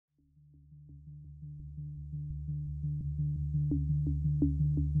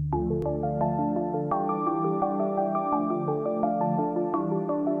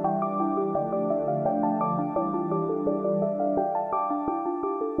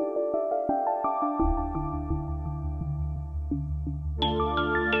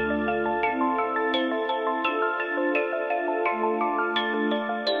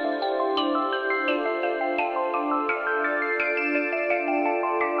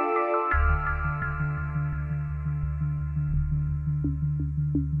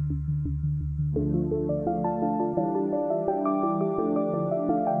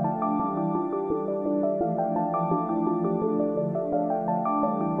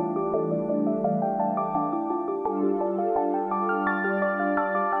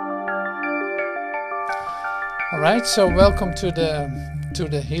Right, so welcome to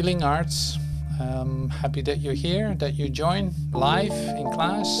the Healing Arts. Happy that you're here, that you join live in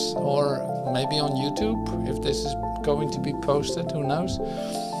class or maybe on YouTube if this is going to be posted, who knows.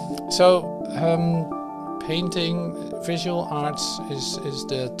 So painting, visual arts is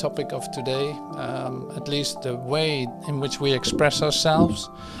the topic of today, at least the way in which we express ourselves.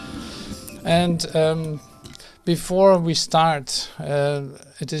 And before we start,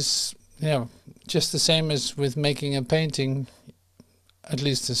 it is just the same as with making a painting. At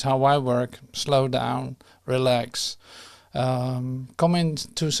least is how I work. Slow down, relax, come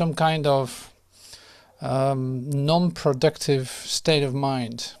into some kind of non-productive state of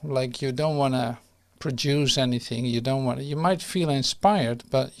mind. Like you don't want to produce anything. You might feel inspired,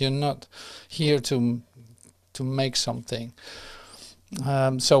 but you're not here to make something.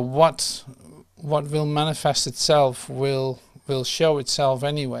 So what will manifest itself will show itself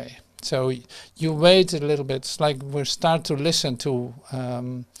anyway. So you wait a little bit. It's like we start to listen to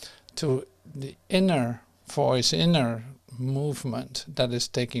the inner voice, inner movement that is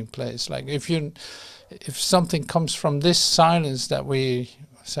taking place. Like if something comes from this silence that we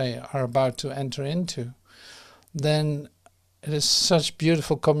say are about to enter into, then it is such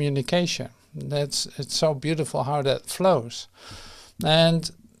beautiful communication. It's so beautiful how that flows.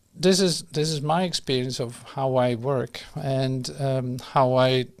 And this is my experience of how I work and how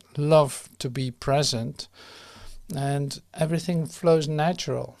I love to be present, and everything flows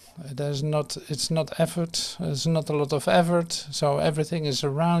natural. It's not effort. There's not a lot of effort. So everything is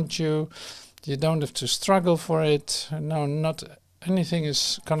around you. You don't have to struggle for it. No, not anything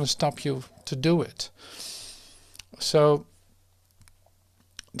is gonna stop you to do it. So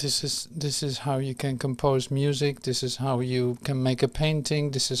this is how you can compose music. This is how you can make a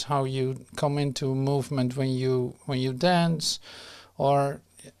painting. This is how you come into movement when you dance. Or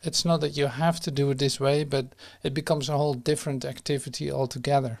it's not that you have to do it this way, but it becomes a whole different activity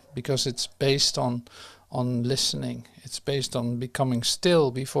altogether because it's based on listening. It's based on becoming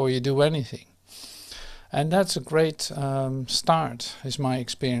still before you do anything. And that's a great start, is my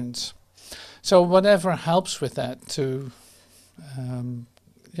experience. So whatever helps with that to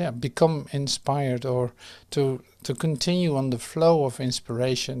become inspired or to continue on the flow of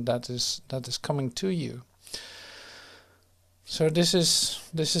inspiration that is coming to you. So this is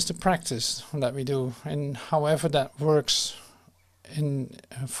the practice that we do, and however that works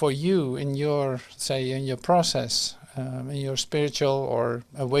for you in your process, in your spiritual or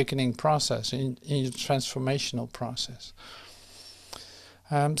awakening process, in your transformational process.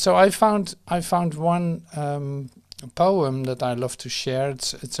 So I found one poem that I love to share.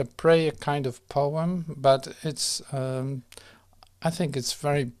 It's a prayer kind of poem, but it's I think it's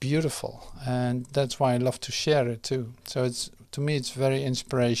very beautiful, and that's why I love to share it too. So to me it's very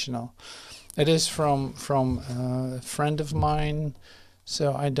inspirational. It is from a friend of mine,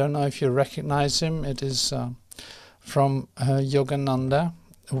 so I don't know if you recognize him. It is from Yogananda,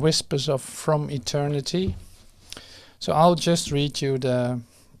 Whispers from Eternity. So I'll just read you the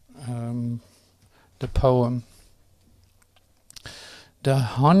poem. The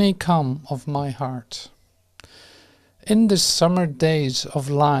honeycomb of my heart. In the summer days of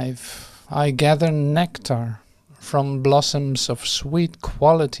life, I gather nectar from blossoms of sweet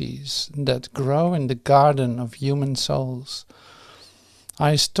qualities that grow in the garden of human souls.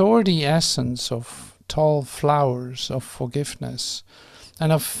 I store the essence of tall flowers of forgiveness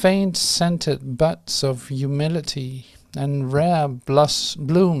and of faint scented buds of humility and rare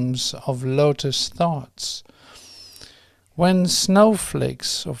blooms of lotus thoughts. When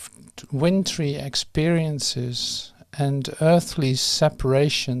snowflakes of wintery experiences and earthly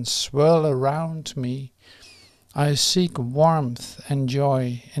separations swirl around me, I seek warmth and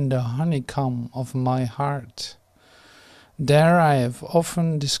joy in the honeycomb of my heart. There I have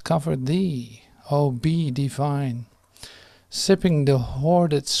often discovered thee, O bee divine, sipping the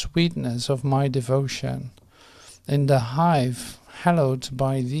hoarded sweetness of my devotion. In the hive, hallowed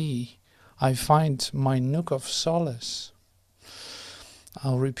by thee, I find my nook of solace.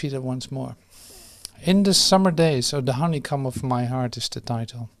 I'll repeat it once more. In the summer days, the honeycomb of my heart is the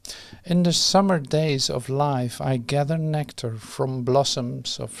title. In the summer days of life, I gather nectar from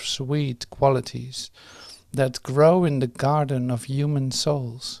blossoms of sweet qualities that grow in the garden of human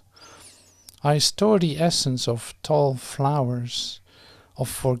souls. I store the essence of tall flowers of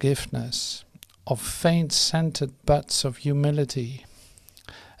forgiveness, of faint scented buds of humility,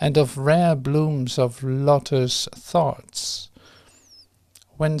 and of rare blooms of lotus thoughts.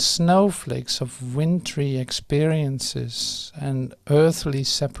 When snowflakes of wintry experiences and earthly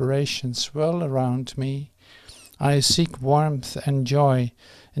separations swirl around me, I seek warmth and joy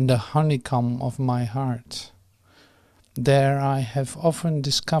in the honeycomb of my heart. There I have often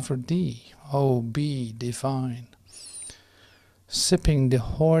discovered thee, O bee divine, sipping the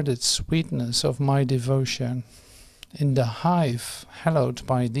hoarded sweetness of my devotion. In the hive, hallowed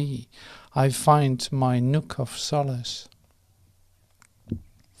by thee, I find my nook of solace.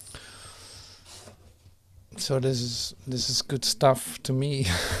 So this is good stuff to me.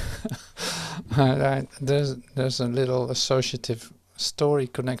 There's a little associative story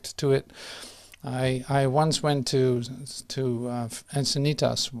connected to it. I once went to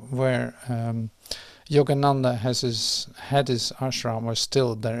Encinitas, where Yogananda had his ashram, or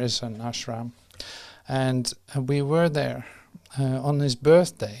still there is an ashram, and we were there on his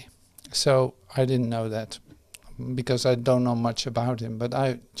birthday. So I didn't know that because I don't know much about him, but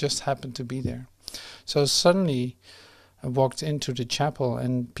I just happened to be there. So suddenly I walked into the chapel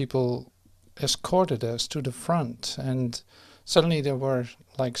and people escorted us to the front, and suddenly there were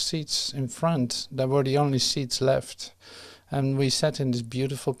like seats in front. There were the only seats left, and we sat in this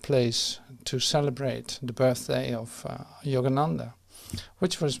beautiful place to celebrate the birthday of Yogananda,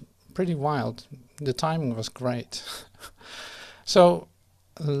 which was pretty wild. The timing was great. So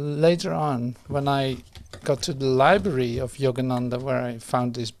later on, when I got to the library of Yogananda, where I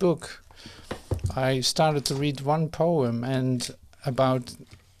found this book, I started to read one poem, and about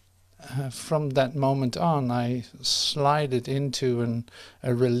from that moment on, I slided into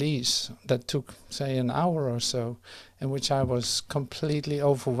a release that took, say, an hour or so, in which I was completely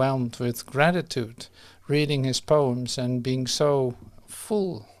overwhelmed with gratitude, reading his poems and being so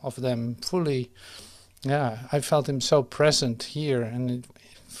full of them, I felt him so present here, and it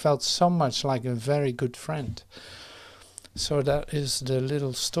felt so much like a very good friend. So that is the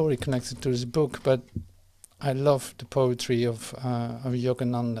little story connected to this book, but I love the poetry of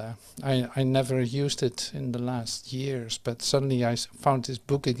Yogananda. I never used it in the last years, but suddenly I found this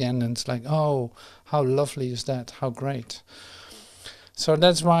book again, and it's like, oh, how lovely is that, how great. So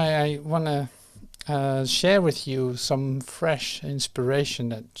that's why I want to share with you some fresh inspiration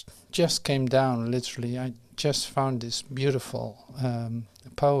that just came down, literally. I just found this beautiful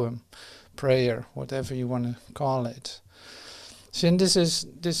poem, prayer, whatever you want to call it. See, and this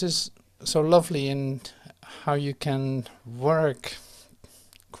is so lovely in how you can work,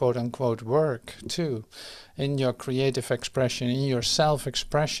 quote unquote, work too, in your creative expression, in your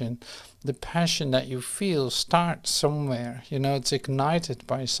self-expression. The passion that you feel starts somewhere, you know, it's ignited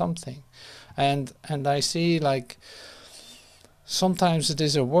by something. And I see, like, sometimes it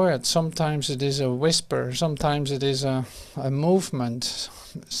is a word, sometimes it is a whisper, sometimes it is a movement,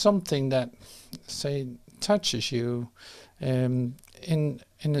 something that, say, touches you in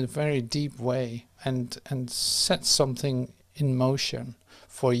a very deep way, and sets something in motion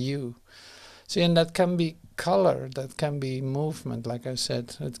for you. See, and that can be color, that can be movement, like I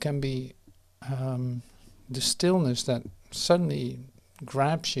said, it can be the stillness that suddenly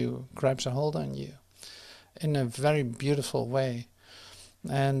grabs a hold on you in a very beautiful way,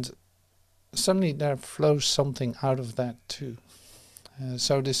 and suddenly there flows something out of that too.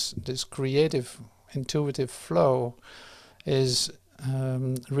 So this creative, intuitive flow is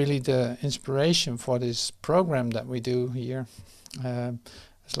really the inspiration for this program that we do here.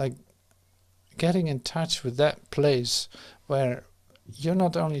 It's like getting in touch with that place where you're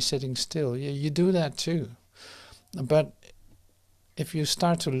not only sitting still, you do that too, but if you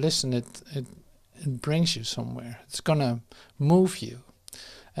start to listen, it brings you somewhere. It's gonna move you,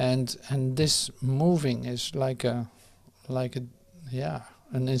 and this moving is like an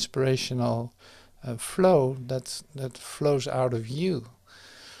inspirational flow that flows out of you.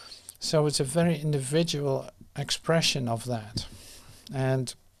 So it's a very individual expression of that,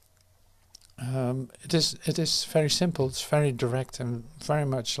 and it is very simple. It's very direct and very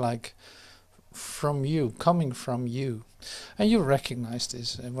much like from you, coming from you. And you recognize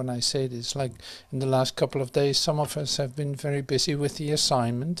this when I say this. Like in the last couple of days, some of us have been very busy with the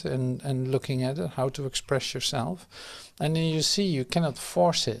assignment and looking at it, how to express yourself. And then you see you cannot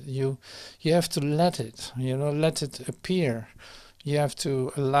force it. You have to let it, let it appear. You have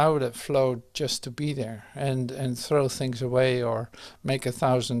to allow that flow just to be there, and throw things away or make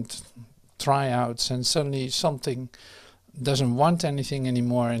 1,000 tryouts, and suddenly something doesn't want anything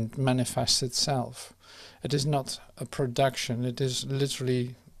anymore and manifests itself. It is not a production, it is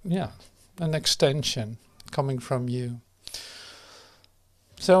literally, an extension coming from you.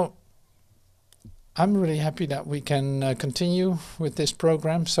 So I'm really happy that we can continue with this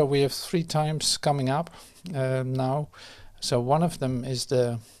program. So we have 3 times coming up now. So one of them is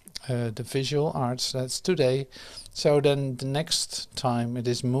the visual arts, that's today. So then the next time it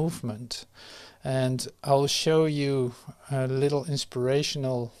is movement. And I'll show you a little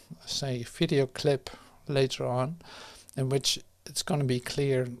inspirational, say, video clip later on, in which it's going to be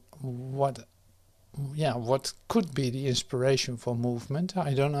clear what could be the inspiration for movement.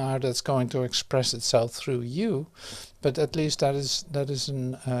 I don't know how that's going to express itself through you, but at least that is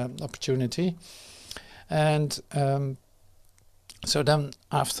an opportunity. And so then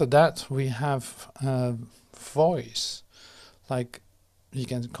after that we have voice, like you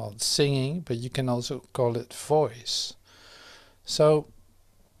can call it singing, but you can also call it voice. So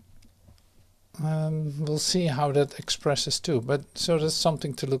we'll see how that expresses too, but so that's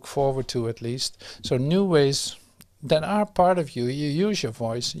something to look forward to at least. So new ways that are part of you. You use your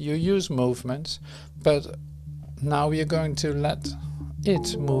voice, you use movements, but now you're going to let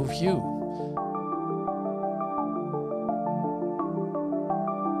it move you.